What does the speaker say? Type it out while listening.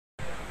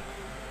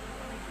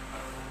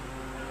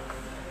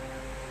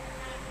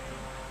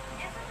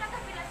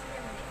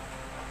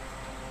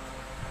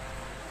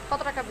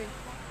কত টাকা বিল?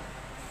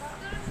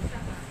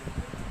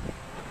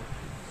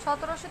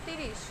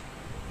 1730।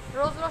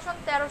 রোজ lotion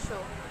 1300,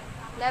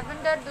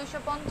 lavender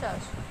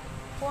 250,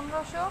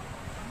 1550,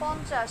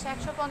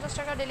 150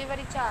 টাকা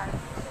ডেলিভারি চার্জ।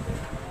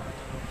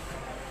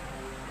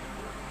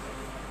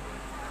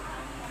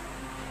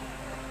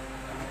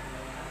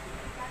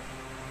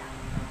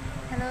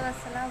 হ্যালো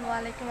আসসালামু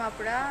আলাইকুম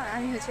আপুরা,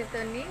 আমি হচ্ছে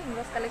তন্নি,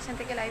 ইনবক্স কালেকশন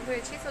থেকে লাইভ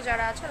হয়েছি। তো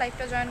যারা আছো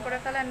লাইভটা জয়েন করে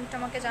ফেলে, আমি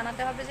তোমাকে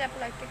জানাতে হবে যে আপু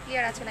লাইভটা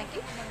ক্লিয়ার আছে নাকি।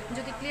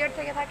 যদি ক্লিয়ার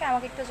থেকে থাকে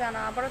আমাকে একটু জানা।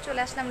 আবারও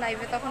চলে আসলাম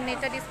লাইভে, তখন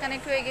নেটটা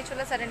ডিসকানেক্ট হয়ে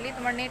গিয়েছিলো সাডেনলি,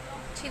 তোমার নেট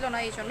ছিল না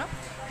এই জন্য।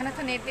 এখানে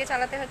তো নেট দিয়ে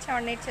চালাতে হচ্ছে,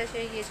 আমার নেট শেষ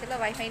হয়ে গিয়েছিলো,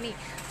 ওয়াইফাই নেই।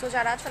 তো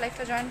যারা আছো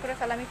লাইভটা জয়েন করে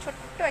ফেলে, আমি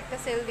ছোট্ট একটা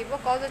সেল দিব।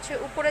 কজ হচ্ছে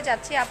উপরে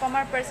যাচ্ছি, আপু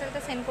আমার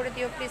পার্সেলটা সেন্ড করে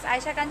দিও প্লিজ।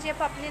 আয়শা কাঞ্জি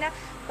আপু, আপনি না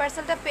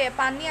পার্সেলটা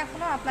পাননি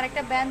এখনও? আপনার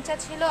একটা ব্যাঞ্চা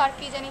ছিল আর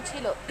কি জানি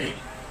ছিল,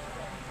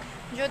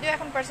 যদিও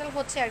এখন পার্সেল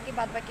হচ্ছে আর কি,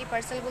 বাদ বাকি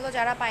পার্সেলগুলো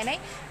যারা পায় নাই।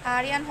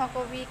 Aryan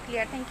হকবি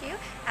clear, thank you.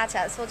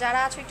 আচ্ছা, সো যারা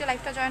আছো একটু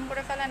লাইভটা জয়েন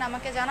করে ফেলেন,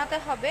 আমাকে জানাতে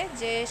হবে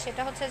যে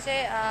সেটা হচ্ছে যে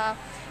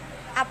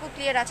আপু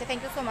ক্লিয়ার আছে,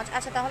 থ্যাংক ইউ সো মাচ।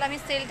 আচ্ছা, তাহলে আমি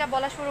সেলটা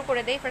বলা শুরু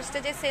করে দিই। ফার্স্টে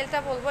যে সেলটা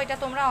বলবো, এটা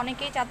তোমরা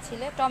অনেকেই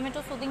চাচ্ছিলে, টমেটো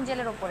সুদিং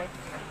জেলের ওপরে।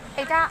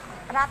 এটা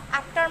রাত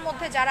 8টার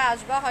মধ্যে যারা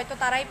আসবা হয়তো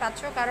তারাই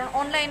পাচ্ছ, কারণ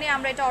অনলাইনে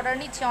আমরা এটা অর্ডার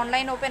নিচ্ছি,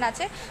 অনলাইন ওপেন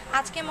আছে।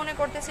 আজকে মনে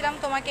করতেছিলাম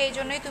তোমাকে, এই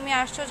জন্যই তুমি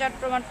আসছো, যার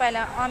প্রমাণ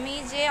পাইলাম। আমি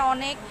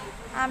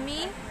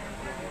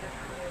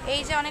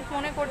এই যে অনেক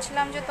মনে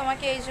করছিলাম যে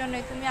তোমাকে, এই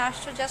জন্যই তুমি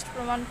আসছো, জাস্ট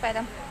প্রমাণ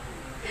পেলাম।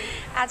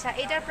 আচ্ছা,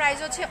 এটার প্রাইস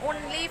হচ্ছে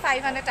অনলি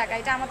 500 টাকা।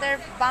 এটা আমাদের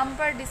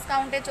বাম্পার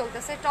ডিসকাউন্টে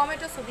চলতেছে,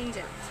 টমেটো সুদিং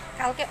জেল।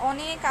 কালকে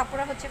অনেক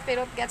কাপড়া হচ্ছে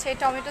ফেরত গেছে এই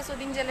টমেটো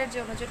সুদিং জেলের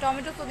জন্য, যে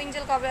টমেটো সুদিং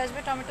জেল কবে আসবে,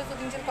 টমেটো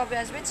সুদিং জেল কবে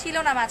আসবে, ছিল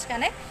না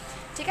মাঝখানে,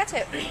 ঠিক আছে।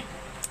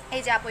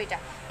 এই যে আপু,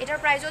 এটার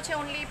প্রাইস হচ্ছে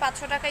অনলি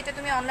 500 টাকা। এটা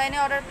তুমি অনলাইনে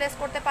অর্ডার প্লেস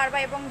করতে পারবা।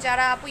 এবং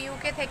যারা আপু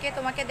ইউকে থেকে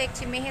তোমাকে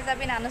দেখছি,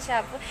 মেহেজাবিন আনুষা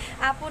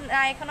আপু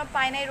এখনও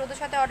পাই নাই, রোদের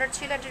সাথে অর্ডার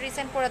ছিল, এটা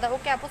রিসেন্ট করে দাও।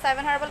 ওকে আপু,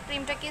 7 হার্বাল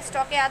ক্রিমটা কি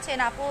স্টকে আছে?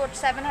 না আপু,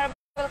 7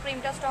 হার্বাল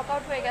ক্রিমটা স্টক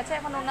আউট হয়ে গেছে,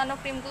 এখন অন্যান্য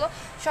ক্রিমগুলো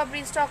সব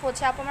রিস্টক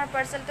হচ্ছে। আপু আমার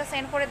পার্সেলটা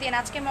সেন্ড করে দিন।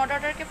 আজকে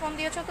মডারেটরকে ফোন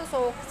দিয়েছো তো, সো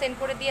সেন্ড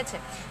করে দিয়েছে।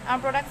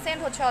 আমার প্রোডাক্ট সেন্ড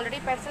হচ্ছে অলরেডি,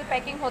 পার্সেল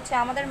প্যাকিং হচ্ছে।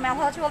 আমাদের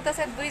মেলা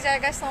চলতেছে, 2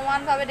 জায়গায়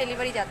সমানভাবে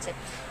ডেলিভারি যাচ্ছে।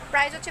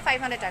 প্রাইস হচ্ছে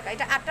 500 টাকা।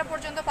 এটা 8টা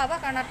পর্যন্ত পাবা,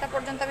 কারণ 8টা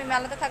পর্যন্ত আমি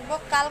মেলাতে থাকবো।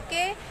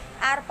 কালকে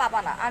আর পাবা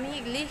না, আমি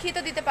লিখিত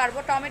দিতে পারবো,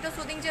 টমেটো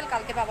সুদিং জেল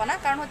কালকে পাবা না,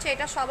 কারণ হচ্ছে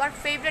এটা সবার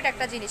ফেভারিট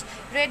একটা জিনিস।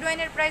 রেড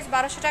ওয়াইনের প্রাইস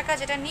 1200 টাকা,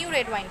 যেটা নিউ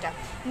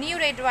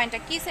রেড ওয়াইনটা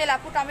কি সেল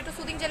আপু? টমেটো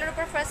সুদিং জেলের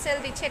উপর ফার্স্ট সেল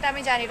দিচ্ছে, এটা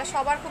আমি জানি। এটা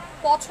সবার খুব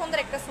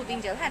পছন্দের একটা সুদিং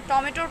জেল। হ্যাঁ,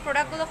 টমেটোর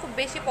প্রোডাক্টগুলো খুব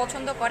বেশি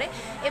পছন্দ করে,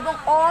 এবং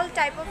অল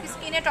টাইপ অফ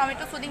স্কিনে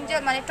টমেটো সুদিং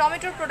জেল, মানে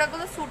টমেটোর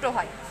প্রোডাক্টগুলো স্যুটও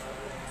হয়।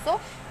 সো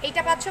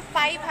এইটা পাচ্ছ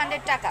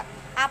 500 টাকা।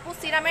 আপু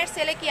সিরামের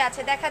সেলে কি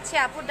আছে দেখাচ্ছি।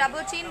 আপু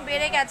ডাবল চিন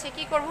বেড়ে গেছে,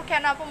 কি করবো?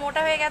 কেন আপু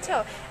মোটা হয়ে গেছো?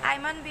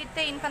 আইমান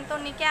বিতে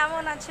ইনফান্তনি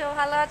কেমন আছো?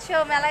 ভালো আছো?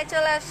 মেলায়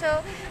চলে আসো,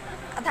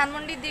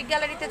 ধানমন্ডি দিক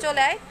গ্যালারিতে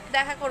চলে আয়,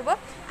 দেখা করবো।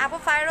 আপু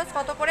ফায়ারোজ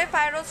কত করে?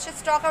 ফায়ারোজ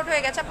স্টক আউট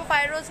হয়ে গেছে আপু,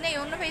 ফায়ারোজ নেই।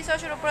 অন্য ফেস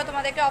ওয়াশের উপরে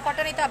তোমাদেরকে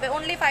অফারটা নিতে হবে,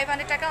 অনলি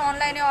 500 টাকা।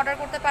 অনলাইনে অর্ডার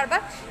করতে পারবা।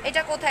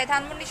 এটা কোথায়?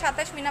 ধানমন্ডি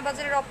 27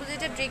 মিনাবাজারের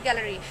অপোজিটে ড্রিক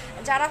গ্যালারি।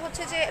 যারা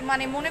হচ্ছে যে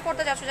মানে মনে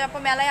করতে যাচ্ছ যে আপু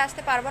মেলায়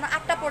আসতে পারবো না,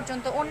 8টা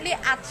পর্যন্ত অনলি,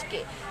 আজকে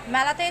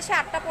মেলাতে এসে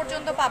 8টা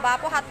পর্যন্ত পাবা।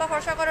 আপু হাত পা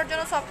ফর্সা করার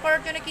জন্য, সফট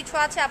করার জন্য কিছু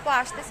আছে আপু,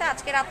 আসতেছে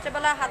আজকে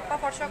রাত্রেবেলা। হাত পা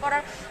ফর্সা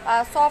করার,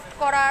 সফট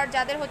করার,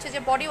 যাদের হচ্ছে যে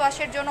বডি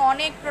ওয়াশের জন্য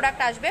অনেক প্রোডাক্ট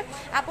আসবে।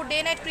 আপু ডে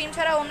নাইট ক্রিম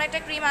ছাড়া অন্য একটা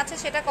ক্রিম আছে,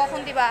 সেটা কখন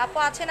দিবা? আপু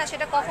আছে না,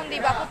 সেটা কখন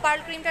দিবা? আপু পার্ল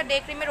ক্রিমটা ডে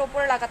ক্রিমের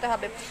ওপরে লাগাতে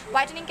হবে।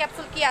 হোয়াইটেনিং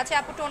ক্যাপসুল কি আছে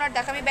আপু? টোনার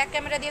দেখা, আমি ব্যাক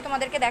ক্যামেরা দিয়ে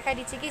তোমাদেরকে দেখাই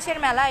দিচ্ছি। কিসের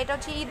মেলা? এটা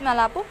হচ্ছে ঈদ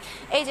মেলা আপু।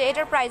 এই যে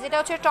এটার প্রাইস, এটা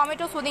হচ্ছে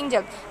টমেটো সুদিং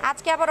জেল।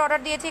 আজকে আবার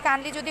অর্ডার দিয়েছি,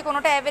 কাইন্ডলি যদি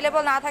কোনোটা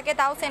অ্যাভেলেবল না থাকে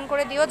তাও সেন্ড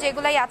করে দিও,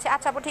 যেগুলাই আছে।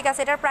 আচ্ছা আপু ঠিক আছে,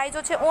 এটার প্রাইস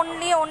হচ্ছে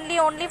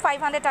অনলি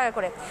 500 টাকা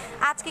করে।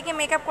 আজকে কি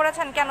মেকআপ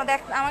করেছেন? কেন দেখ,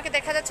 আমাকে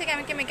দেখা যাচ্ছে কি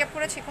আমি কি মেকআপ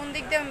করেছি? কোন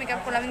দিক দিয়ে আমি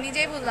মেকআপ করলাম আমি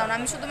নিজেই বুঝলাম না।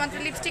 আমি শুধুমাত্র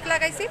লিপস্টিক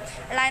লাগাইছি,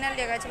 লাইনার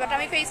লাগাইছি, বাট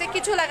আমি ফেসে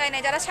কিছু লাগাই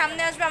নাই। যারা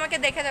সামনে আসবে আমাকে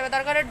দেখে যাবে,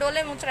 দরকারে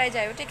ডোলে মুচড়াই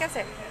যায়, ঠিক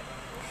আছে।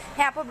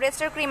 হ্যাঁ আপু,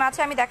 ব্রেস্টের ক্রিম আছে,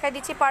 আমি দেখাই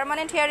দিচ্ছি।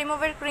 পার্মানেন্ট হেয়ার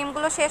রিমুভের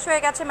ক্রিমগুলো শেষ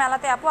হয়ে গেছে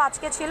মেলাতে আপু,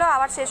 আজকে ছিল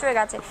আবার শেষ হয়ে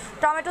গেছে।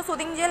 টমেটো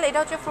সুদিং জেল, এটা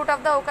হচ্ছে ফ্রুট অফ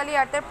দ্য ওকালি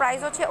আর্থের,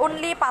 প্রাইস হচ্ছে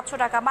অনলি 500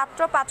 টাকা, মাত্র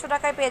 500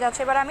 টাকায় পেয়ে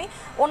যাচ্ছে। এবার আমি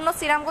অন্য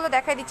সিরামগুলো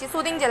দেখাই দিচ্ছি।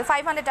 সুদিং জেল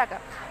 500 টাকা,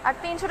 আর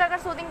 300 টাকার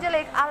সুদিং জেল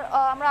আর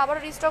আমরা আবার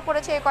রিস্টক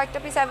করেছি, কয়েকটা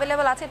পিস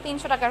অ্যাভেলেবল আছে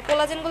 300 টাকার।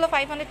 কোলাজেনগুলো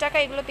 500 টাকা,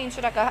 এগুলো 300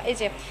 টাকা। এই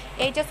যে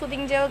এইটা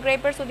soothing jail,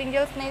 গ্রেপের soothing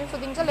jail, snail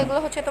soothing jail, এগুলো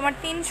হচ্ছে তোমার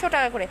 300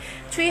 টাকা করে,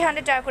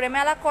 300 টাকা করে।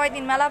 মেলা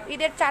কয়দিন? মেলা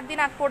ঈদের 4 দিন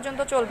আগ পর্যন্ত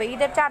চলবে,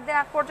 ঈদের 4 দিন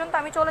আগ পর্যন্ত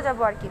আমি চলে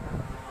যাবো আর কি।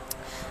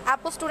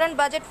 আপু স্টুডেন্ট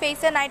বাজেট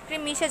ফেসে নাইট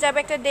ক্রিম মিশে যাবে,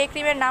 একটা ডে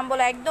ক্রিমের নাম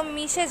বলো। একদম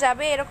মিশে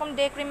যাবে এরকম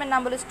ডে ক্রিমের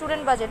নাম বলো,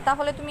 স্টুডেন্ট বাজেট।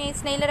 তাহলে তুমি এই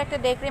স্নেইলের একটা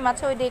ডে ক্রিম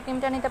আছে, ওই ডে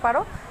ক্রিমটা নিতে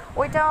পারো।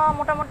 ওইটা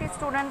মোটামুটি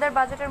স্টুডেন্টদের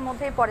বাজেটের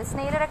মধ্যেই পড়ে।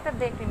 স্নেইলের একটা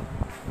ডে ক্রিম,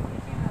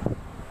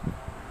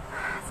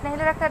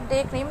 স্নেহিলের একটা ডে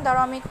ক্রিম,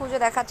 ধরো আমি খুঁজে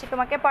দেখাচ্ছি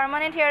তোমাকে।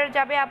 পার্মানেন্ট হেয়ার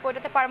যাবে আপু,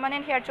 এটাতে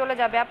পার্মানেন্ট হেয়ার চলে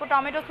যাবে আপু।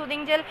 টমেটো সুদিং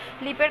জেল,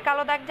 লিপের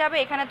কালো দাগ যাবে,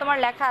 এখানে তোমার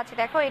লেখা আছে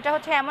দেখো। এটা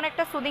হচ্ছে এমন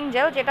একটা সুদিং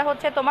জেল যেটা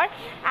হচ্ছে তোমার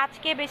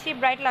আজকে বেশি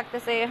ব্রাইট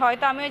লাগতেছে,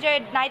 হয়তো আমি ওই যে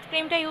নাইট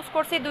ক্রিমটা ইউজ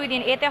করছি 2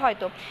 দিন, এতে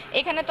হয়তো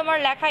এখানে তোমার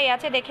লেখাই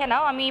আছে, দেখে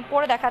নাও। আমি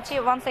পরে দেখাচ্ছি,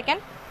 1 সেকেন্ড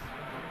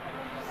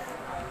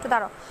তো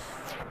দাঁড়ো।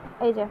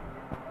 এই যে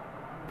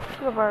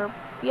কি ব্যাপার,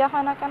 ইয়া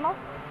হয় না কেন?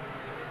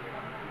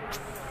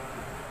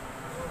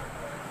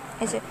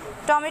 এই যে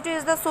tomato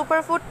is the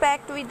superfood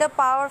packed with the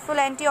powerful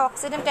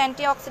antioxidant.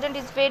 Antioxidant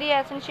is very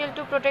essential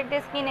to protect the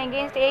skin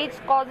against age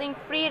causing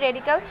free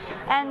radical,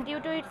 and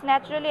due to its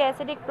naturally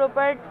acidic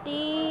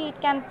property it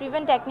can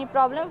prevent acne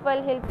problem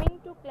while helping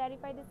to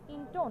clarify the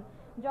skin tone.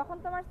 যখন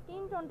তোমার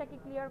skin টোনটাকে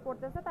clear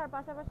করতেছে তার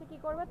পাশাপাশি কি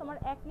করবে, তোমার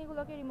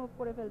অ্যাকনিগুলোকে remove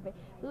করে ফেলবে।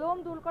 লোম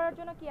দূর করার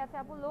জন্য কি আছে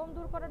আপু, লোম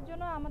দূর করার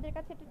জন্য আমাদের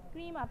কাছে একটা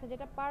ক্রিম আছে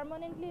যেটা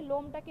পার্মানেন্টলি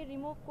লোমটাকে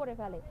রিমুভ করে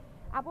ফেলে।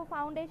 আপু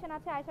ফাউন্ডেশন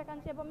আছে আয়শা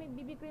কাঞ্চি, এবং আমি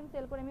বিবি ক্রিম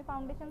সেল করি, আমি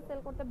ফাউন্ডেশন সেল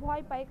করতে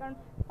ভয় পাই কারণ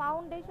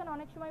ফাউন্ডেশন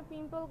অনেক সময়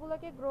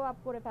পিম্পলগুলোকে গ্রো আপ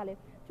করে ফেলে।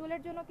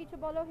 চুলের জন্য কিছু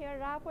বলো, হেয়ার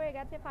রাফ হয়ে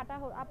গেছে ফাটা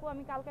আপু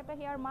আমি কালকে একটা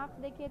হেয়ার মাস্ক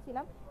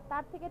দেখিয়েছিলাম,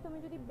 তার থেকে তুমি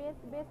যদি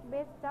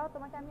বেস্ট চাও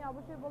তোমাকে আমি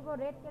অবশ্যই বলবো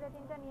রেড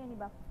কেরাটিনটা নিয়ে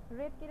নিবা।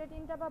 রেড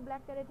কেরাটিনটা বা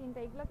ব্ল্যাক কেরাটিনটা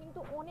এগুলো কিন্তু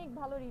অনেক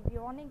ভালো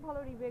রিভিউ,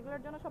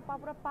 এগুলোর জন্য সব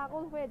পাপুরা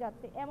পাগল হয়ে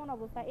যাচ্ছে এমন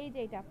অবস্থা। এই যে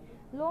এটা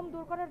লোম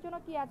দূর করার জন্য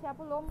কি আছে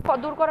আপু, লোম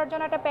দূর করার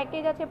জন্য একটা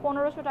প্যাকেজ আছে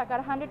 1500 টাকার,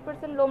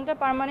 100% লোমটা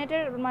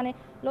পার্মানেন্টের মানে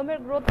লোমের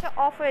গ্রোথটা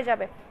অফ হয়ে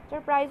যাবে।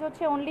 এটার প্রাইস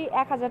হচ্ছে অনলি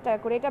 1000 টাকা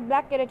করে। এটা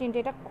ব্ল্যাক কেরাটিনটা,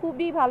 এটা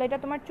খুবই ভালো, এটা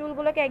তোমার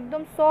চুলগুলোকে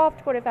একদম সফট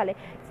করে ফেলে।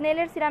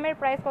 স্নেলের সিরামের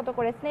প্রাইস কত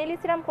করে, স্নেলি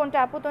সিরাম কোনটা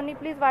আপু, তনি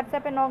প্লিজ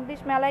হোয়াটসঅ্যাপে নক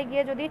দিস, মেলায়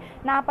গিয়ে যদি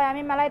না পাই,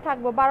 আমি মেলায়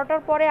থাকবো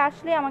 12টার পরে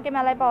আসলে আমাকে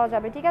মেলায় পাওয়া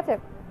যাবে, ঠিক আছে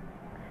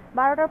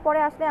 12টার পরে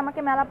আসলে আমাকে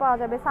মেলা পাওয়া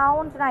যাবে।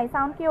 সাউন্ড নাই,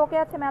 সাউন্ড কি ওকে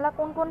আছে? মেলা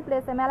কোন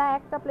প্লেসে? মেলা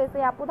একটা প্লেসে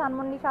আপু,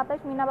 ধানমন্ডি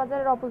 27 মিনা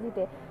বাজারের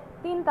অপোজিটে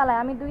 3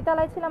 তলায়। আমি 2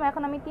 তলায় ছিলাম,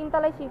 এখন আমি 3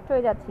 তলায় শিফট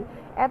হয়ে যাচ্ছি।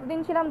 এতদিন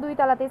ছিলাম 2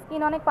 তলাতে,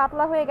 স্কিন অনেক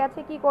পাতলা হয়ে গেছে,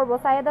 কি করবো?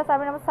 Sayeda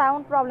Sabina,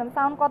 sound problem,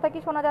 sound কথা কি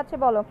শোনা যাচ্ছে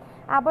বলো?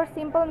 আবার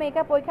সিম্পল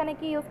মেকআপ ওইখানে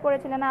কি ইউজ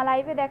করেছিলে না?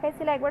 লাইভে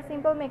দেখাইছিল একবার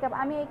সিম্পল মেকআপ,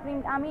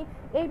 আমি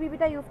এই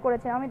বিবিটা ইউজ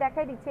করেছিলাম, আমি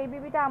দেখাই দিচ্ছি। এই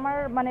বিবিটা আমার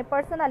মানে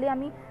পার্সোনালি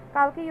আমি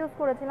কালকে ইউজ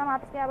করেছিলাম,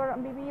 আজকে আবার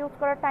বিবি ইউজ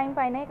করার টাইম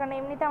পাই নাই কারণ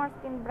এমনিতে আমার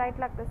স্কিন ব্রাইট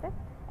লাগতেছে।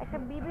 একটা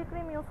বিবি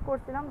ক্রিম ইউজ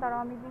করছিলাম, দাঁড়াও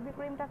আমি বিবি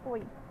ক্রিমটা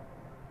কই,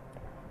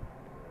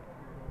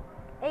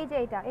 এই যে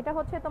এটা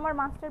হচ্ছে তোমার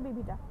মাস্টার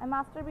বিবিটা, আমি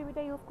মাস্টার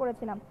বিবিটা ইউজ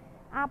করেছিলাম।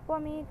 আপু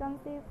আমি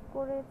কনসিভ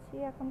করেছি,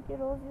 এখন কি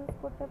রোজ ইউজ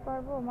করতে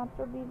পারবো? মাত্র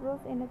বিগ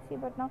রোজ এনেছি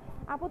বাট নাও।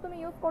 আপু তুমি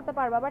ইউজ করতে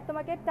পারবা, বাট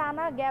তোমাকে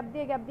টানা গ্যাপ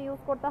দিয়ে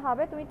ইউজ করতে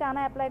হবে, তুমি টানা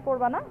অ্যাপ্লাই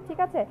করবা না, ঠিক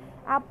আছে?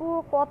 আপু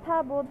কথা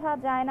বোঝা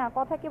যায় না,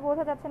 কথা কি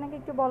বোঝা যাচ্ছে নাকি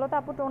একটু বলো তো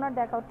আপু। টোনার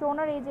দেখাও,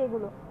 টোনার এই যে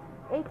এগুলো,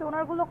 এই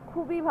টোনারগুলো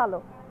খুবই ভালো,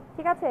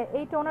 ঠিক আছে?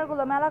 এই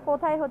টোনারগুলো মেলা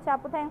কোথায় হচ্ছে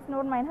আপু? থ্যাঙ্কস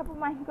নোট মাইন্ড আপু,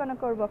 মাইন্ড কেন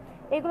করবো।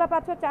 এগুলো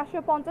পাচ্ছ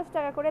 450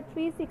 টাকা করে,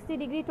 360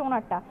 ডিগ্রি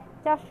টোনারটা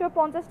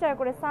 450 টাকা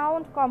করে।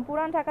 সাউন্ড কম,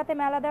 পুরান ঢাকাতে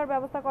মেলা দেওয়ার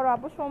ব্যবস্থা করো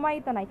আপু,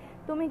 সময়ই তো নাই।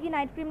 তুমি কি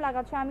নাইট ক্রিম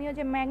লাগাচ্ছ? আমিও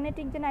যে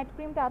ম্যাগনেটিক যে নাইট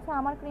ক্রিমটা আছে,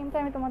 আমার ক্রিমটা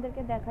আমি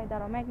তোমাদেরকে দেখাই,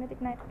 দাঁড়াও ম্যাগনেটিক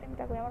নাইট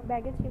ক্রিমটা করে আমার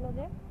ব্যাগে ছিল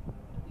যে,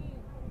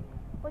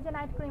 ওই যে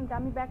নাইট ক্রিমটা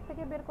আমি ব্যাগ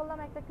থেকে বের করলাম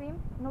একটা ক্রিম,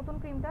 নতুন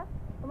ক্রিমটা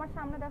তোমার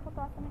সামনে দেখো তো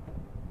আছে নাকি,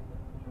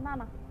 না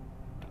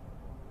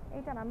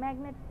এইটা না,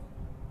 ম্যাগনেট,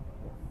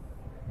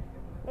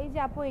 এই যে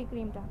আপু এই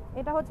ক্রিমটা,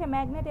 এটা হচ্ছে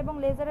ম্যাগনেট এবং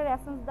লেজারের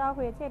এসেন্স দেওয়া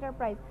হয়েছে। এটার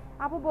প্রাইস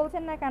আপু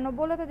বলছেন না কেন?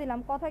 বলে তো দিলাম,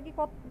 কথা কি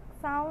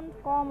সাউন্ড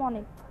কম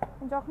অনেক,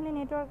 যখনই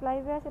নেটওয়ার্ক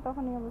লাইভে আসে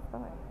তখনই অবস্থা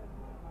হয়।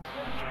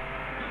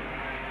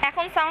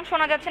 এখন সাউন্ড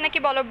শোনা যাচ্ছে নাকি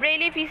বলো?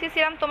 ব্রেইলি ভিসি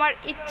সিরাম তোমার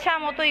ইচ্ছা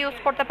মতো ইউজ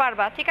করতে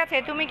পারবা, ঠিক আছে?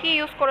 তুমি কি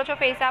ইউজ করেছো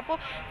ফেসে আপু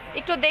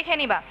একটু দেখে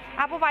নিবা।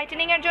 আপু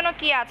হোয়াইটেনিং এর জন্য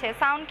কি আছে?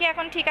 সাউন্ড কি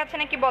এখন ঠিক আছে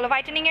নাকি বলো?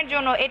 হোয়াইটেনিং এর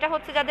জন্য এটা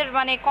হচ্ছে যাদের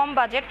মানে কম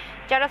বাজেট,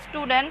 যারা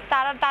স্টুডেন্ট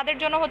তাদের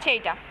জন্য হচ্ছে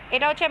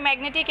এটা হচ্ছে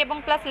ম্যাগনেটিক এবং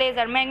প্লাস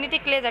লেজার,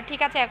 ম্যাগনেটিক লেজার,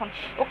 ঠিক আছে? এখন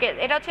ওকে,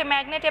 এটা হচ্ছে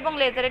ম্যাগনেট এবং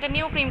লেজার, এটা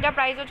নিউ ক্রিমটা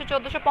প্রাইস হচ্ছে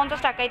 1450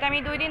 টাকা। এটা আমি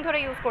 2 দিন ধরে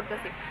ইউজ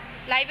করতেছি,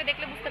 লাইভে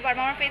দেখলে বুঝতে পারবো।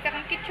 আমার ফেস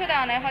এখন কিচ্ছু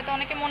দেওয়া নাই, হয়তো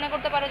অনেকে মনে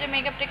করতে পারো যে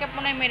মেকআপ টেকআপ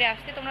মনে মেরে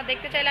আসছে, তোমরা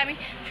দেখতে চাইলে আমি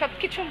সব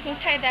কিছু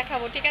মুঠায়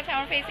দেখাবো, ঠিক আছে?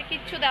 আমার ফেসে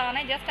কিচ্ছু দেওয়া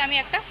নাই, জাস্ট আমি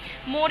একটা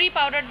মরি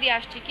পাউডার দিয়ে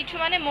আসছি, কিছু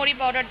মানে মরি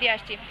পাউডার দিয়ে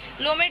আসছি।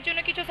 লোমের জন্য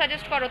কিছু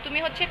সাজেস্ট করো, তুমি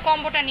হচ্ছে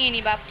কম্বোটা নিয়ে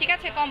নিবা, ঠিক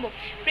আছে? কম্বো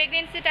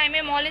প্রেগনেন্সি টাইমে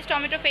Molly's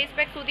tomato face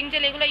pack soothing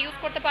jail এগুলো ইউজ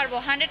করতে পারবো,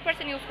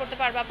 100% ইউজ করতে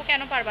পারবো আপু,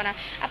 কেন পারবা না?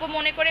 আপু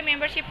মনে করে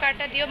মেম্বারশিপ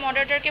কার্ডটা দিও,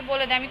 মডারেটরকে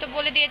বলে দেয়, আমি তো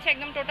বলে দিয়েছি,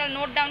 একদম টোটাল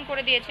নোট ডাউন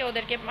করে দিয়েছে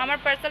ওদেরকে। আমার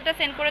পার্সেলটা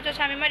সেন্ড করেছো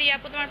শামিমার,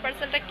 আপু তোমার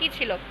পার্সেলটা কি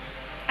ছিল?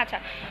 আচ্ছা,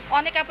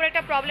 অনেক আপুর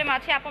একটা প্রবলেম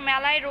আছে আপু,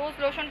 মেলায় রোজ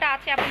লোশনটা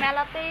আছে আপু,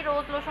 মেলাতেই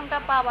রোজ লোশনটা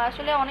পাবা,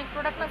 আসলে অনেক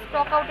প্রোডাক্ট না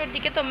স্টক আউটের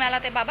দিকে, তো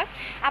মেলাতে পাবা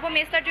আপু।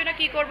 মেস্তার জন্য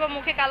কি করবো?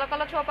 মুখে কালো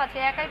কালো ছোপ আছে,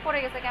 একাই পড়ে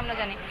গেছে কেমন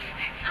জানি।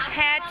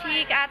 হ্যাঁ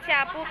ঠিক আছে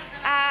আপু,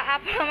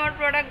 আপু আমার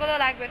প্রোডাক্টগুলো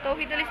লাগবে।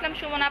 তৌহিদুল ইসলাম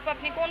সুমন আপু,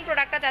 আপনি কোন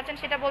প্রোডাক্টটা চাচ্ছেন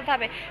সেটা বলতে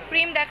হবে।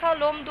 ক্রিম দেখাও,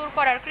 লোম দূর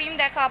করার ক্রিম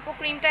দেখাও আপু।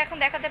 ক্রিমটা এখন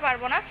দেখাতে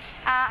পারবো না,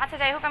 আচ্ছা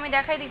যাই হোক আমি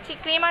দেখাই দিচ্ছি।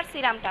 ক্রিম আর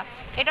সিরামটা,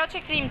 এটা হচ্ছে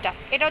ক্রিমটা,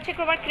 এটা হচ্ছে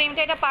তোমার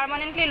ক্রিমটা, এটা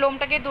পার্মানেন্টলি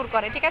লোমটাকে দূর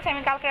করে, ঠিক আছে?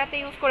 আমি কালকে রাতে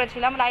ইউজ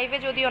করেছিলাম, লাইভে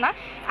যদিও না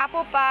আপু।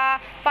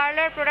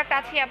 পার্লার প্রোডাক্ট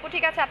আছে আপু,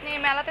 ঠিক আছে? আপনি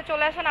মেলাতে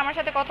চলে আসেন, আমার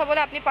সাথে কথা বলে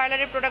আপনি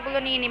পার্লারের প্রোডাক্টগুলো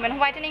নিয়ে নেবেন।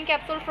 হোয়াইটেনিং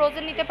ক্যাপসুল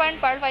ফ্রোজেন নিতে পারেন,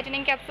 পার্ল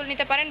হোয়াইটেনিং ক্যাপসুল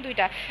নিতে পারেন,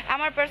 দুইটা।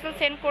 আমার পার্সেল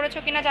সেন্ড করেছো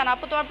কিনা জানো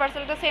আপু? তোমার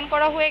পার্সেলটা সেন্ড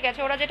করা হয়ে গেছে,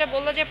 ওরা যেটা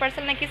বললো যে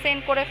পার্সেল নাকি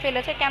সেন্ড করে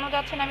ফেলেছে, কেন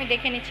যাচ্ছে না আমি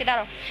দেখে নিচ্ছি,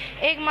 দাঁড়াও।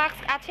 এগ মাস্ক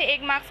আছে,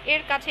 এগ মাস্ক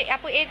এর কাছে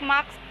আপু, এগ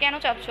মাস্ক কেন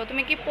চাচ্ছ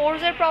তুমি? কি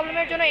পোরসের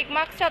প্রবলেমের জন্য এগ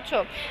মাস্ক চাচ্ছ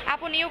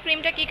আপু? নিউ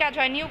ক্রিমটা কি কাজ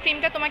হয়? নিউ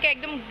ক্রিমটা তোমাকে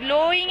একদম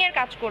গ্লোয়িং এর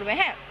কাজ করবে,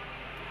 হ্যাঁ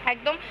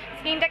একদম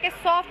স্কিনটাকে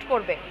সফট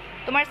করবে,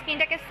 তোমার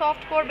স্কিনটাকে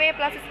সফট করবে,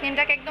 প্লাস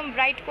স্কিনটাকে একদম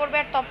ব্রাইট করবে।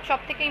 আর সব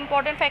থেকে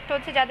ইম্পর্টেন্ট ফ্যাক্ট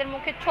হচ্ছে যাদের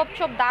মুখে ছোপ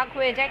ছোপ দাগ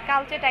হয়ে যায়,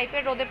 কালচে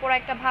টাইপের রোদে পড়া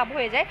একটা ভাব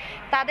হয়ে যায়,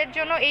 তাদের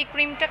জন্য এই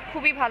ক্রিমটা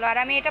খুবই ভালো। আর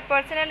আমি এটা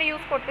পার্সোনালি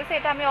ইউজ করতেছি,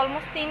 এটা আমি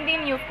অলমোস্ট 3 দিন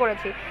ইউজ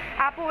করেছি।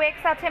 আপু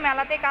ওয়েক্স আছে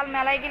মেলাতে, কাল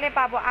মেলায় গেলে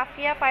পাবো।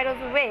 আফিয়া ফাইরোজ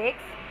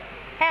ওয়েক্স,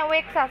 হ্যাঁ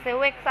ওয়েক্স আছে,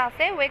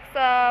 ওয়েক্স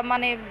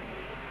মানে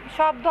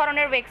সব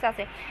ধরনের ওয়েক্স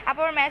আছে।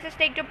 আপুর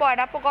মেসেজটা একটু পড়।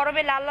 আপু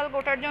গরমে লাল লাল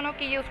গোটার জন্য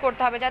কি ইউজ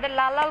করতে হবে? যাদের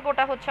লাল লাল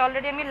গোটা হচ্ছে,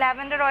 অলরেডি আমি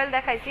ল্যাভেন্ডার অয়েল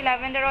দেখাইছি,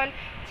 ল্যাভেন্ডার অয়েল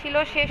ছিল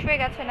শেষ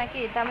হয়ে গেছে নাকি,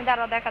 এটা আমি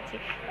দাঁড়াও দেখাচ্ছি।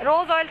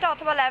 রোজ অয়েলটা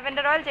অথবা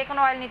ল্যাভেন্ডার অয়েল যে কোনো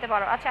অয়েল নিতে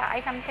পারো। আচ্ছা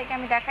এখান থেকে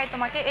আমি দেখাই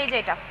তোমাকে, এই যে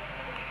এটা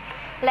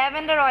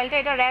ল্যাভেন্ডার অয়েলটা,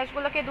 এটা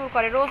র্যাশগুলোকে দূর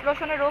করে। রোজ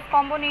লোশনের রোজ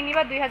কম্বো নিয়ে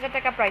নিবা, 2000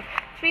 টাকা প্রাইস।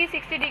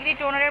 360 ডিগ্রি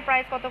টোনারের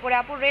প্রাইস কত করে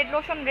আপু? রেড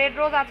লোশন, রেড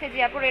রোজ আছে, জি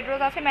আপু রেড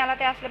রোজ আছে,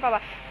 মেলাতে আসলে পাবা।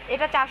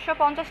 এটা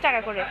 450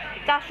 টাকা করে,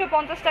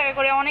 450 টাকা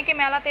করে। অনেকে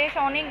মেলাতে এসে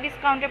অনেক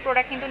ডিসকাউন্টের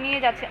প্রোডাক্ট কিন্তু নিয়ে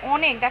যাচ্ছে,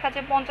 অনেক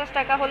দেখাচ্ছে 50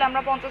 টাকা হলে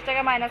আমরা 50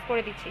 টাকা মাইনাস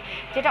করে দিচ্ছি,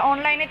 যেটা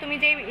অনলাইনে তুমি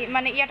যে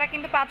মানে ইয়াটা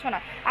কিন্তু পাচ্ছ না।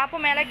 আপু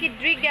মেলা কি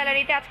ড্রিক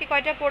গ্যালারিতে আজকে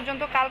কয়টা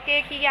পর্যন্ত? কালকে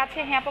কি আছে?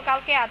 হ্যাঁ আপু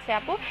কালকে আছে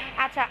আপু।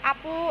 আচ্ছা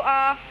আপু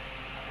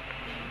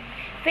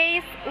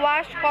ফেস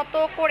ওয়াশ কত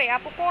করে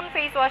আপু? কোন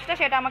ফেস ওয়াশটা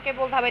সেটা আমাকে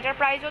বলতে হবে। এটার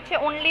প্রাইস হচ্ছে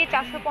অনলি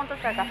 450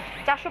 টাকা,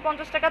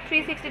 450 টাকা।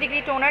 360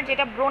 ডিগ্রি টোনার,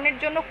 যেটা ব্রণের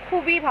জন্য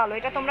খুবই ভালো,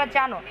 এটা তোমরা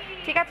জানো,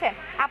 ঠিক আছে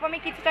আপু। আমি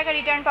কিছু টাকা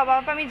রিটার্ন পাবো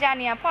আপু, আমি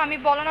জানি আপু। আমি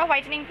বলো না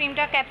হোয়াইটেনিং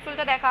ক্রিমটা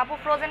ক্যাপসুলটা দেখা আপু,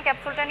 ফ্রোজেন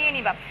ক্যাপসুলটা নিয়ে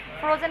নিবা,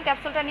 ফ্রোজেন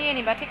ক্যাপসুলটা নিয়ে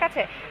নিবা, ঠিক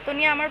আছে। তো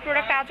নিয়ে আমার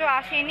প্রোডাক্ট আজও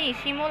আসেনি।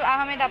 শিমুল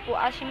আহমেদ আপু,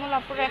 আর শিমুল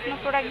আপুর এখনো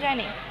প্রোডাক্ট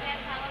যায়নি।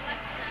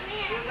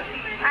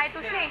 আয়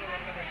তুষি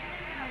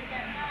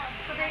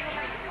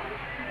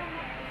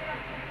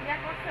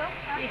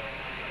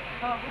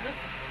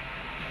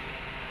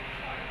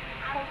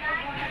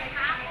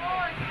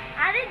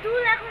আরে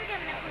দুল এখন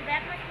কেমনে খুলবে?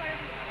 1 মাস পরে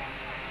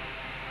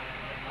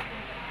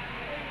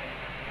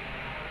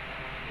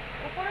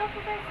উপরেও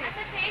ফুটাইছে।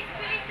 আচ্ছা ফেস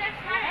ফিলিংটা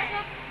সারা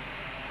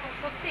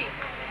সত্যি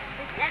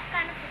এক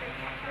কানে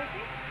ফুটাইছে।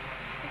 দেখি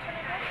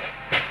পিছনে তো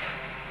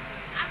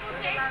আপু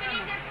ফেস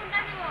ফিলিংটা কোনটা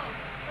দেব?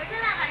 ওটা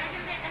লাগানো,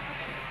 কিন্তু এটা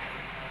ফুটাইছে।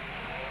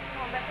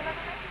 ব্যথা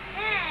লাগে না?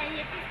 হ্যাঁ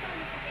এই পিস্তল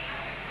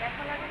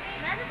ব্যথা লাগে না?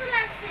 ব্যথা তো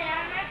লাগছে।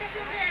 আমার একটা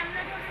শুনতে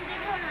আমরা যখন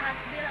দেখো না হাত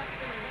দিয়ে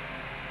রাখতে হবে।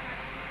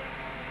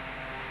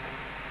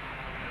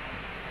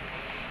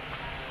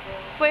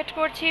 ওয়েট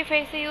করছি।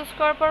 ফেসে ইউজ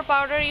করার পর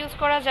পাউডার ইউজ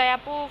করা যায়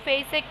আপু?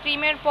 ফেসে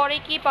ক্রিমের পরে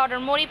কি পাউডার?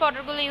 মরি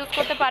পাউডারগুলো ইউজ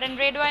করতে পারেন।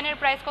 রেড ওয়াইনের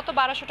প্রাইস কত?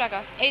 1200 টাকা।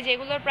 এই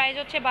যেগুলোর প্রাইস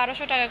হচ্ছে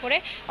 1200 টাকা করে,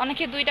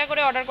 অনেকে 2টা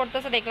করে অর্ডার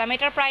করতেছে দেখলাম।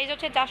 এটার প্রাইস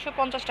হচ্ছে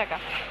 450 টাকা,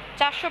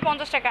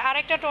 450 টাকা।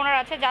 আরেকটা টোনার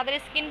আছে যাদের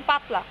স্কিন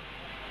পাতলা,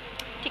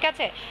 ঠিক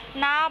আছে,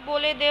 না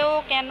বলে দেও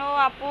কেন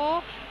আপু?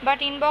 বাট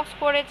ইনবক্স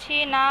করেছি,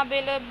 না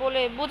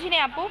বলে বুঝিনি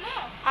আপু।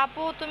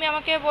 আপু তুমি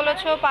আমাকে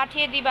বলেছো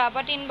পাঠিয়ে দিবা,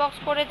 বাট ইনবক্স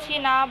করেছি,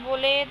 না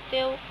বলে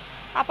দেও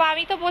আপু।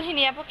 আমি তো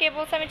বলিনি আপু, কে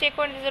বলছে আমি চেক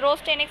করে নিয়েছি। রোজ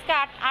 10x-কে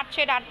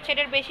 8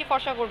 শেডের বেশি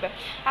ফর্সা করবে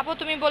আপু।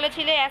 তুমি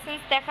বলেছিলে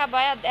অ্যাসেন্স দেখাবা,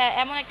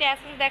 এমন একটা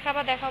অ্যাসেন্স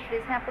দেখাবা, দেখাও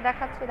প্লিজ। হ্যাঁ আপু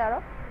দেখাচ্ছি,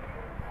 দাঁড়াও।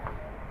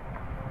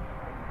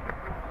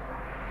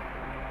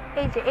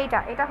 এই যে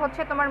এটা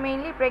হচ্ছে তোমার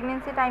মেইনলি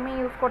প্রেগনেন্সি টাইমে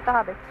ইউজ করতে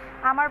হবে।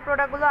 আমার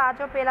প্রোডাক্টগুলো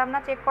আজও পেলাম না,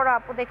 চেক করো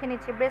আপু, দেখে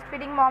নিচ্ছি। ব্রেস্ট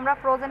ফিডিং মমরা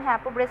ফ্রোজেন, হ্যাঁ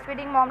আপু ব্রেস্ট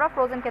ফিডিং মমরা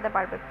ফ্রোজেন খেতে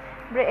পারবে।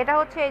 এটা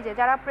হচ্ছে এই যে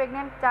যারা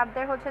প্রেগনেন্ট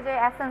যাদের হচ্ছে যে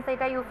অ্যাসেন্স,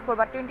 এটা ইউজ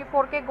করবা।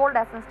 24K গোল্ড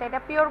অ্যাসেন্সটা, এটা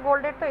পিওর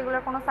গোল্ডের, তো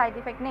এগুলোর কোনো সাইড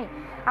ইফেক্ট নেই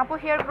আপু।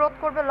 হেয়ার গ্রোথ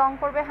করবে, লং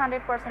করবে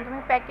 100%।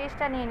 তুমি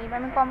প্যাকেজটা নিয়ে নিবে,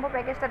 আমি কম্বো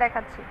প্যাকেজটা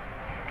দেখাচ্ছি।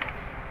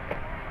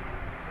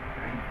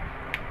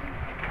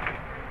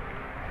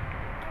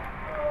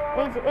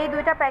 এই যে এই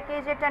 2টা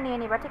প্যাকেজ এটা নিয়ে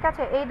নিবা, ঠিক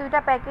আছে, এই 2টা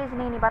প্যাকেজ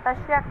নিয়ে নিবা।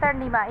 তাশফি আক্তার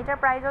নিবা,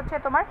 এটার প্রাইস হচ্ছে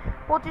তোমার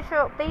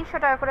 2300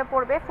 টাকা করে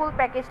পড়বে ফুল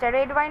প্যাকেজটা।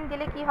 রেড ওয়াইন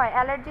দিলে কি হয়?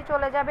 অ্যালার্জি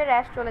চলে যাবে,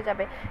 র্যাশ চলে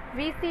যাবে।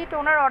 ভিসি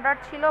টোনার অর্ডার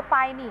ছিল,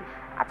 পাইনি।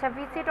 আচ্ছা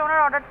ভিসি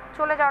টোনার অর্ডার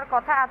চলে যাওয়ার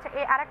কথা। আচ্ছা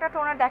এই আরেকটা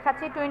টোনার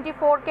দেখাচ্ছি,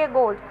 24K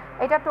গোল্ড।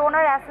 এটা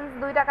টোনার অ্যাসেন্স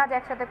 2টা কাজ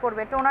একসাথে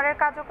করবে, টোনারের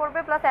কাজও করবে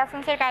প্লাস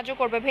অ্যাসেন্সের কাজও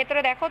করবে।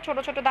 ভেতরে দেখো ছোট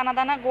ছোট দানা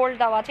দানা গোল্ড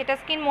দেওয়া আছে, এটা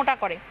স্কিন মোটা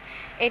করে,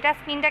 এটা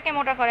স্কিনটাকে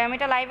মোটা করে। আমি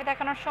এটা লাইভে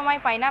দেখানোর সময়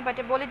পাই না, বাট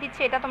বলে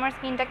দিচ্ছি এটা তোমার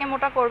স্কিনটাকে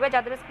মোটা করবে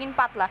যাদের স্কিন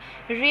পাতলা।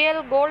 রিয়েল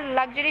গোল্ড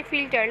লাক্সারি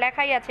ফিল্টার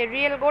লেখাই আছে,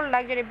 real gold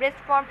luxury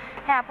breast form.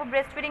 হ্যাঁ আপু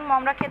ব্রেস্ট ফিডিং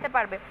মমরা খেতে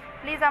পারবে।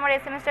 প্লিজ আমার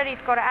এসএমএসটা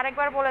রিড করো,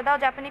 আরেকবার বলে দাও।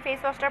 জাপানি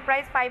ফেস ওয়াশটার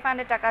প্রাইস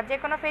 500 টাকা, যে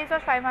কোনো ফেস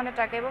ওয়াশ 500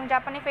 টাকা, এবং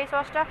জাপানি ফেস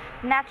ওয়াশটা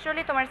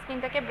ন্যাচারালি তোমার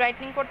স্কিনটাকে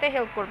ব্রাইটনিং করতে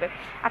হেল্প করবে।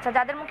 আচ্ছা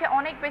যাদের মুখে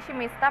অনেক বেশি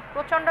মেস্তা,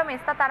 প্রচণ্ড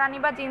মেস্তা, তারা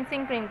নিবা জিনসিং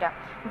ক্রিমটা,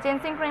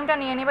 জিনসিং ক্রিমটা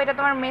নিয়ে নিবা। এটা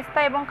তোমার মেস্তা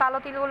এবং কালো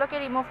তিলগুলোকে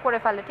রিমুভ করে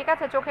ফেলে, ঠিক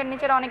আছে। চোখের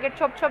নিচের অনেকের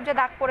ছোপ ছোপ যে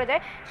দাগ পড়ে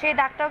যায়, সেই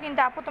দাগটাও কিন্তু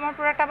আপু তোমার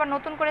প্রোডাক্ট আবার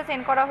নতুন করে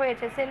সেন্ড করা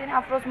হয়েছে, সেলিন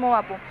আফরোজ মো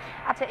আপু।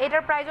 আচ্ছা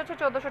এটার প্রাইস হচ্ছে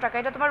 1400 টাকা।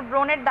 এটা তোমার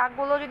ব্রণের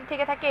দাগগুলো যদি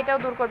থেকে থাকে এটাও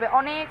দূর করবে।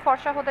 অনেক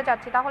ফর্সা হতে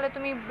চাচ্ছি, তাহলে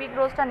তুমি বিগ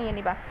রোজটা নিয়ে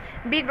নিবা,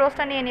 বিগ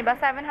রোজটা নিয়ে নিবা।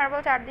 7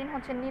 হার্বাল 4 দিন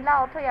হচ্ছে। নীলা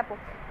অথই আপু,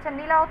 আচ্ছা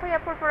নীলা অথই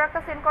আপুর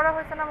প্রোডাক্টটা সেন্ড করা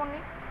হয়েছে না মুন্নি?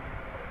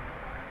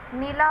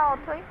 নীলা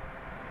অথই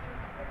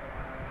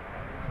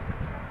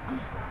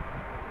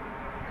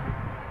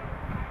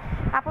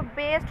আপু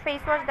বেস্ট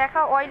ফেস ওয়াশ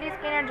দেখা অয়েলি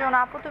স্কিনের জন্য।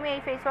 আপু তুমি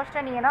এই ফেস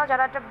ওয়াশটা নিয়ে নাও,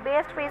 যারা একটা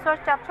বেস্ট ফেস ওয়াশ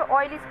চাচ্ছ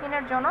অয়েলি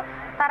স্কিনের জন্য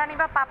তারা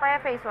নিবা পাপায়া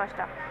ফেস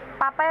ওয়াশটা।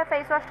 পাপায়া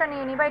ফেস ওয়াশটা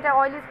নিয়ে নিবা, এটা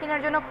অয়েলি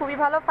স্কিনের জন্য খুবই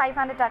ভালো,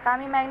 500 টাকা।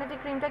 আমি ম্যাগনেটিক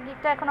ক্রিমটা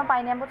গিফটটা এখনও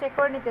পাইনি, আমি চেক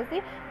করে নিতেছি।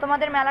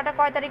 তোমাদের মেলাটা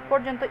কয় তারিখ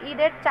পর্যন্ত?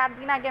 ঈদের 4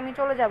 দিন আগে আমি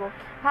চলে যাব।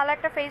 ভালো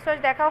একটা ফেস ওয়াশ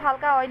দেখাও,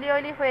 হালকা অয়েলি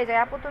অয়েলি হয়ে যায়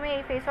আপু। তুমি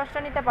এই ফেস ওয়াশটা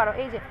নিতে পারো,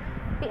 এই যে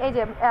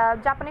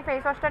জাপানি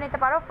ফেস ওয়াশটা নিতে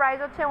পারো। প্রাইস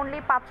হচ্ছে অনলি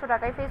 500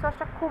 টাকা। এই ফেস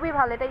ওয়াশটা খুবই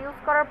ভালো, এটা ইউজ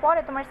করার পরে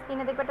তোমার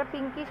স্কিনে দেখবে একটা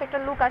পিঙ্কিশ একটা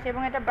লুক আসে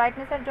এবং এটা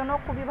ব্রাইটনেসের জন্য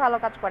খুবই ভালো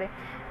কাজ করে।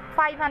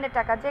 500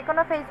 টাকা, যে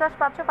কোনো ফেস ওয়াশ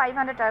পাচ্ছ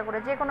 500 টাকা করে,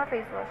 যে কোনো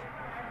ফেস ওয়াশ।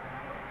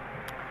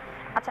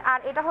 আচ্ছা, আর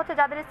এটা হচ্ছে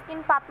যাদের স্কিন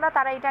পাতলা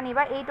তারা এটা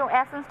নিবা, এই তো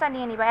অ্যাসেন্সটা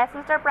নিয়ে নিবা।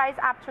 অ্যাসেন্সটার প্রাইস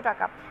 800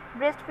 টাকা।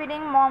 ব্রেস্ট ফিডিং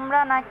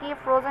মমরা নাকি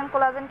ফ্রোজেন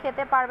কোলাজেন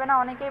খেতে পারবে না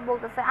অনেকেই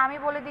বলতেছে, আমি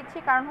বলে দিচ্ছি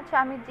কারণ হচ্ছে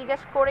আমি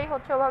জিজ্ঞেস করেই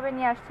হচ্ছে ওভাবে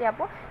নিয়ে আসছি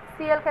আপু।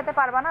 সিএল খেতে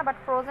পারবা না, বাট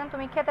ফ্রোজেন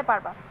তুমি খেতে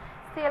পারবা।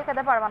 সিএল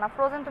খেতে পারবা না,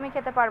 ফ্রোজেন তুমি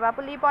খেতে পারবা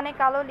আপু। লিপ অনেক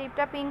কালো,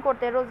 লিপটা পিঙ্ক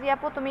করতে। রোজি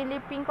আপু তুমি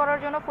লিপ পিঙ্ক করার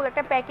জন্য ফুল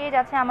একটা প্যাকেজ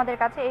আছে আমাদের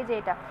কাছে, এই যে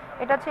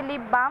এটা হচ্ছে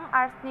লিপ বাম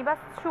আর নিবা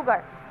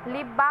সুগার।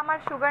 লিপ বাম আর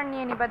সুগার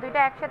নিয়ে নিবা, দুইটা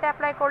একসাথে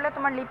অ্যাপ্লাই করলে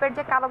তোমার লিপের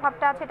যে কালো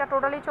ভাবটা আছে এটা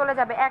টোটালি চলে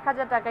যাবে।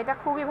 1000 টাকা, এটা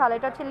খুবই ভালো।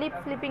 এটা হচ্ছে লিপ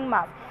স্লিপিং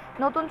মাস্ক।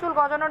 নতুন চুল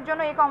গজানোর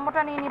জন্য এই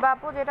কম্বোটা নিয়ে নিবা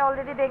আপু, যেটা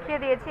অলরেডি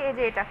দেখিয়ে দিয়েছি। এই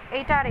যে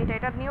এইটা আর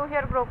এটা নিউ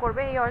হেয়ার গ্রো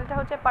করবে। এই অয়েলটা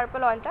হচ্ছে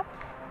পার্পল অয়েলটা,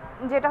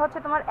 যেটা হচ্ছে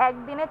তোমার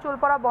একদিনে চুল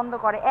পড়া বন্ধ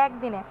করে,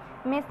 একদিনে।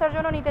 মেস্তার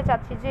জন্য নিতে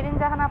চাচ্ছি জেরিন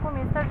জাহান আপু,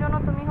 মেস্তার জন্য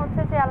তুমি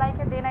হচ্ছে যে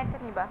এলাইকে ডে নাইটটা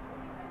নিবা।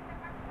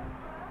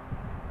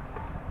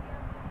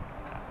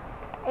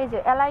 এই যে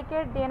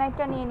এলাইকের ডে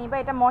নাইটটা নিয়ে নিবা,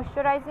 এটা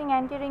ময়শ্চারাইজিং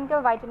অ্যান্টি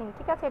রিঙ্কেল ভাইটেনিং,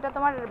 ঠিক আছে? এটা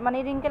তোমার মানে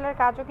রিঙ্কেলের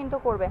কাজও কিন্তু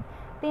করবে।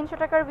 300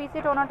 টাকার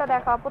ভিসিট ওনারটা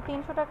দেখো আপু।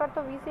 300 টাকার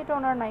তো ভিসিট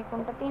ওনার নাই,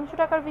 কোনটা 300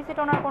 টাকার ভিসিট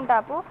ওনার কোনটা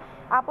আপু?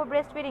 আপু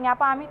ব্রেস্ট ফিডিং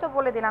আপু, আমি তো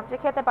বলে দিলাম যে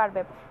খেতে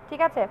পারবে,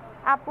 ঠিক আছে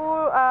আপু।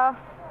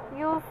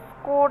 ইউজ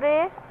করে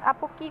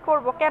আপু কি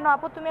করব? কেন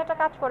আপু, তুমি একটা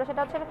কাজ করো,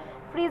 সেটা হচ্ছে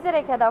ফ্রিজে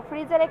রেখে দাও,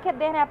 ফ্রিজে রেখে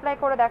দেন অ্যাপ্লাই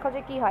করে দেখো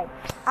যে কি হয়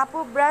আপু।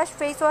 ব্রাশ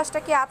ফেস ওয়াশটা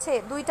কি আছে?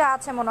 দুইটা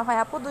আছে মনে হয়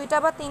আপু, 2টা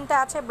বা 3টা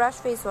আছে ব্রাশ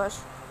ফেস ওয়াশ।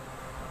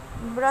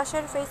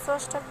 ব্রাশের ফেস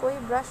ওয়াশটা কই?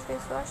 ব্রাশ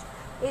ফেস ওয়াশ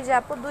এই যে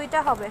আপু, 2টা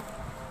হবে,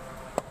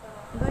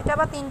 2টা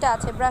বা 3টা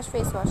আছে ব্রাশ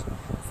ফেস ওয়াশ।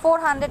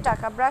 400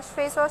 টাকা ব্রাশ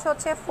ফেস ওয়াশ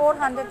হচ্ছে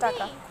 400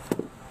 টাকা।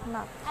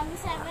 না আমি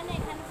 7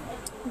 এখানে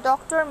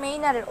ডক্টর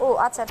মেইনারের, ও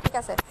আচ্ছা ঠিক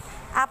আছে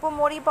আপু।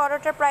 মুড়ি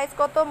পাউডারটার প্রাইস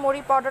কত?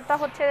 মুড়ি পাউডারটা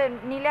হচ্ছে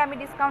নিলে আমি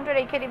ডিসকাউন্টে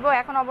রেখে দিব,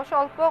 এখন অবশ্য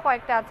অল্প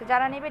কয়েকটা আছে,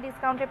 যারা নেবে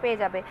ডিসকাউন্টে পেয়ে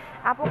যাবে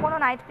আপু। কোনো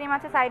নাইট ক্রিম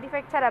আছে সাইড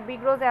ইফেক্ট ছাড়া?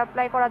 বিগ রোজে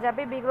অ্যাপ্লাই করা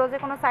যাবে, বিগ রোজে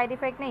কোনো সাইড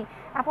ইফেক্ট নেই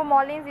আপু।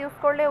 মর্লিনস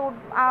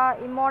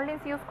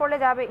ইউজ করলে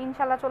যাবে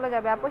ইনশাল্লাহ, চলে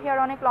যাবে আপু।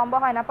 হেয়ার অনেক লম্বা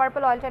হয় না,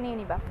 পার্পল অয়েলটা নিয়ে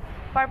নিবা,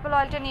 পার্পল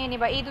অয়েলটা নিয়ে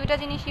নিবা। এই 2টা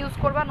জিনিস ইউজ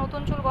করবা,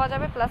 নতুন চুল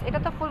গজাবে, প্লাস এটা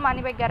তো ফুল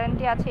মানি ব্যাগ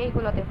গ্যারান্টি আছে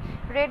এইগুলোতে।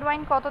 রেড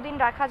ওয়াইন কতদিন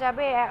রাখা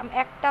যাবে?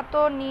 একটা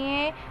তো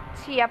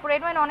নিয়েছি আপু,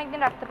 রেড ওয়াইন অনেক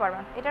দিন রাখতে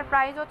পারবেন। এটার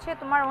প্রাইস হচ্ছে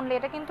তোমার অনলি,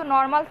 এটা কিন্তু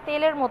নর্মাল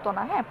তেলের মতো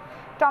না, হ্যাঁ।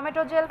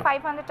 টমেটো জেল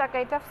 500 টাকা,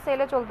 এটা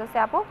সেলে চলতেছে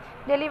আপু।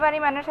 ডেলিভারি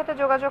ম্যানের সাথে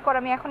যোগাযোগ করো,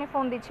 আমি এখনই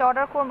ফোন দিচ্ছি।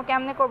 অর্ডার করবো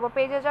কেমনে করবো?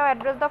 পেজে যাও,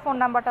 অ্যাড্রেস দাও, ফোন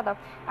নাম্বারটা দাও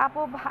আপু।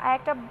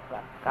 একটা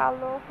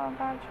কালো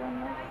হওয়ার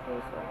জন্য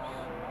ফেস ওয়াশ,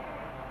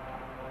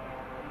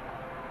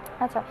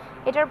 আচ্ছা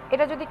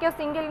এটা যদি কেউ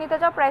সিঙ্গেল নিতে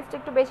চাও প্রাইসটা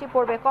একটু বেশি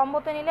পড়বে,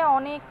 কম্বোতে নিলে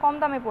অনেক কম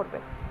দামে পড়বে,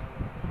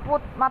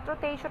 মাত্র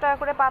 2300 টাকা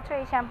করে পাচ্ছ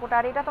এই শ্যাম্পুটা।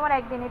 আর এটা তোমার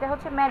একদিন, এটা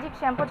হচ্ছে ম্যাজিক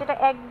শ্যাম্পু, যেটা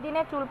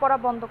একদিনে চুল পড়া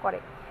বন্ধ করে,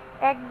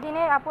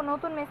 একদিনে আপু।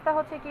 নতুন মেস্তা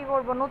হচ্ছে কি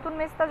করবো? নতুন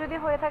মেস্তা যদি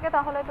হয়ে থাকে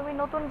তাহলে তুমি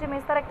নতুন যে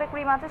মেস্তার একটা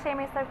ক্রিম আছে সেই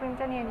মেস্তার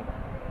ক্রিমটা নিয়ে নিবে।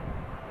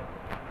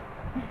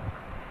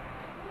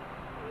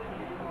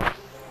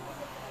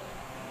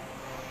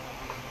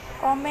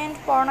 কমেন্ট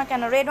পড়ো না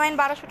কেন? রেড ওয়াইন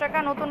 1200 টাকা,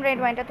 নতুন রেড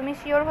ওয়াইনটা তুমি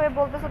শিওর হয়ে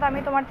বলতেছো তো? আমি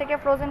তোমার থেকে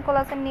ফ্রোজেন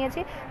কোলাজেন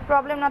নিয়েছি,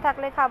 প্রবলেম না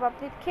থাকলে খাবো,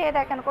 আপনি খেয়ে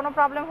দেখেন, কোনো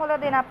প্রবলেম হলে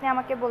দেন আপনি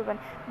আমাকে বলবেন।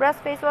 ব্রাশ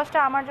ফেস ওয়াশটা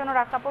আমার জন্য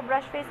রাখা আপু।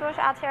 ব্রাশ ফেস ওয়াশ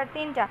আছে আর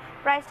 3টা,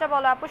 প্রাইসটা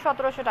বলো আপু।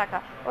 1700 টাকা।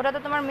 ওটাতে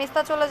তোমার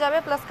মেস্তা চলে যাবে,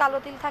 প্লাস কালো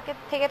তিল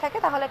থাকে,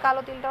 তাহলে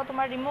কালো তিলটাও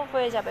তোমার রিমুভ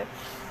হয়ে যাবে।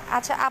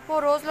 আচ্ছা আপু,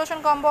 রোজ লোশন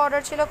কম্বো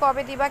অর্ডার ছিল,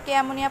 কবে দিবা? কে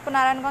এমনি আপু,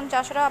 নারায়ণগঞ্জ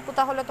 400 আপু,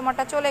 তাহলে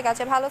তোমারটা চলে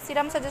গেছে। ভালো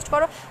সিরাম সাজেস্ট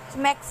করো।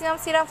 ম্যাক্সিমাম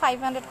সিরাম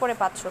 500 করে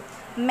পাচ্ছ,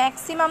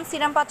 ম্যাক্সিমাম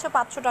সিরাম পাচ্ছ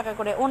 500 টাকা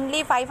করে, অনলি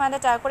 500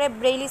 টাকা করে।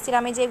 ব্রেইলি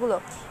সিরামে যেগুলো,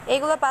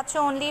 এইগুলো পাচ্ছ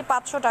অনলি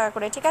 500 টাকা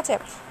করে, ঠিক আছে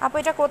আপু।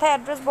 এটা কোথায়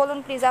অ্যাড্রেস বলুন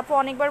প্লিজ আপু।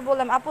 অনেকবার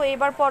বললাম আপু,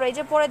 এবার পরে এই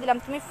যে পরে দিলাম,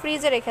 তুমি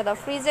ফ্রিজে রেখে দাও,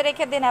 ফ্রিজে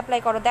রেখে দেন অ্যাপ্লাই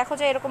করো, দেখো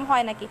যে এরকম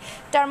হয় নাকি।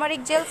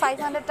 টার্মারিক জেল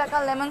 500 টাকা,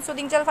 লেমন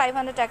সুদিং জেল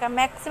 500 টাকা,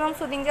 ম্যাক্সিমাম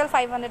সুদিং জেল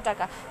 500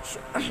 টাকা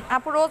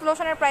আপু। রোজ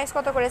লোশনের প্রাইস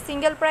কত করে?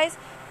 সিঙ্গেল প্রাইস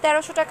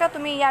 1300 টাকা।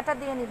 তুমি ইয়াটা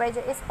দিয়ে নিবা, এই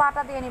যে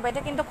স্পাটা দিয়ে নিবা,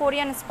 এটা কিন্তু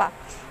কোরিয়ান স্পা,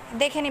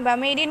 দেখে নিবা,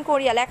 মেড ইন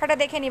কোরিয়া লেখাটা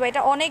দেখে নিবা।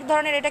 এটা অনেক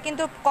ধরনের, এটা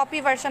কিন্তু কপি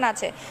ভার্সন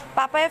আছে।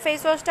 পাপায়া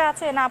ফেস ওয়াশটা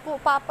আছে না আপু?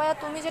 পাপায়া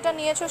তুমি যেটা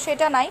নিয়েছো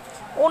সেটা নাই,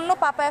 অন্য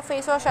পাপায়া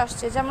ফেস ওয়াশ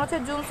আসছে, যেমন হচ্ছে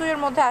জুনসুইয়ের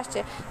মধ্যে আসছে।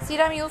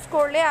 সিরাম ইউজ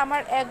করলে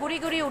আমার গুড়ি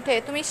গুড়ি উঠে,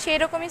 তুমি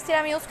সেরকমই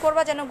সিরাম ইউজ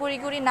করবা যেন গুড়ি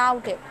গুড়ি না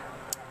উঠে।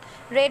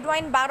 রেড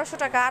ওয়াইন 1200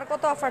 টাকা, আর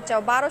কত অফার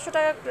চাও?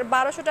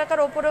 1200 টাকার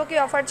ওপরেও কি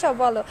অফার চাও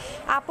বলো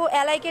আপু।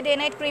 এলাইকে ডে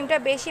নাইট ক্রিমটা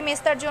বেশি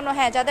মেস্তার জন্য,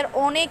 হ্যাঁ, যাদের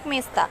অনেক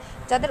মেস্তা,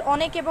 যাদের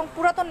অনেক এবং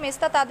পুরাতন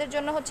মেস্তা তাদের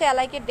জন্য হচ্ছে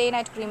এলাইকে ডে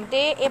নাইট ক্রিম।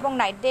 ডে এবং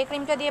নাইট, ডে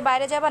ক্রিমটা দিয়ে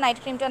বাইরে যাবা, নাইট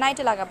ক্রিমটা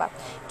নাইটে লাগাবা,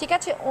 ঠিক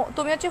আছে?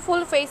 তুমি হচ্ছে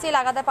ফুল ফেসেই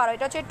লাগাতে পারো,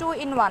 এটা হচ্ছে 2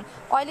 in 1।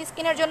 অয়েলি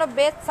স্কিনের জন্য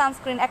বেস্ট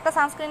সানস্ক্রিন। একটা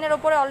সানস্ক্রিনের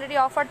ওপরে অলরেডি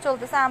অফার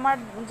চলতেছে আমার,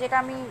 যেটা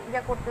আমি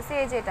ইয়ে করতেছি,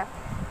 এই যে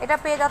এটা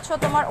পেয়ে যাচ্ছ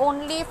তোমার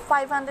অনলি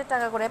 500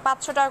 টাকা করে,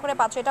 500 টাকা করে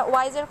পাচ্ছ। এটা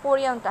ওয়াইজের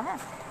কোরিয়ানটা, হ্যাঁ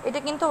এটা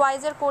কিন্তু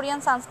ওয়াইজের কোরিয়ান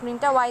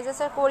সানস্ক্রিনটা,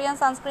 ওয়াইজেসের কোরিয়ান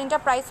সানস্ক্রিনটা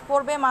প্রাইস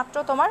পড়বে মাত্র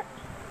তোমার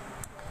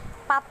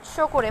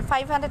 500 করে,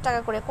 500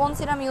 টাকা করে। কোন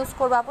সিরাম ইউজ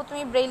করবা আপু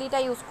তুমি? ব্রেইলিটা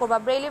ইউজ করবা,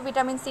 Bailey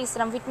vitamin C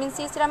serum. Vitamin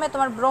C সিরামে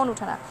তোমার ব্রণ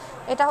উঠে না,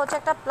 এটা হচ্ছে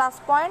একটা প্লাস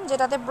পয়েন্ট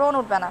যেটাতে ব্রণ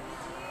উঠবে না।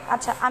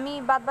 আচ্ছা আমি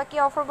বাদ বাকি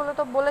অফারগুলো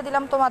তো বলে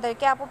দিলাম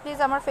তোমাদেরকে। আপু প্লিজ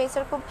আমার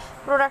ফেসের খুব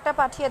প্রোডাক্টটা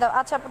পাঠিয়ে দাও।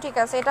 আচ্ছা আপু ঠিক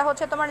আছে, এটা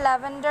হচ্ছে তোমার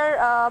ল্যাভেন্ডার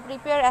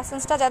প্রিপেয়ার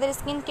এসেন্সটা, যাদের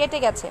স্কিন কেটে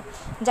গেছে,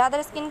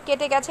 যাদের স্কিন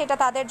কেটে গেছে এটা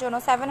তাদের জন্য।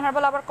 7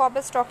 হার্বাল আবার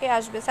কবে স্টকে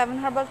আসবে? 7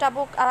 হার্বালটা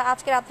আপু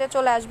আজকে রাত্রে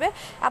চলে আসবে।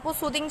 আপু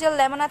সুদিং জেল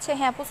লেমন আছে?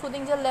 হ্যাঁ আপু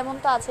সুদিং জেল লেমন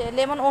তো আছে,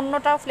 লেমন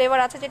অন্যটাও ফ্লেভার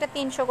আছে যেটা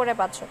 300 করে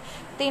পাচ্ছ।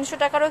 300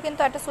 টাকারও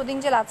কিন্তু একটা সুদিং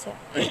জেল আছে।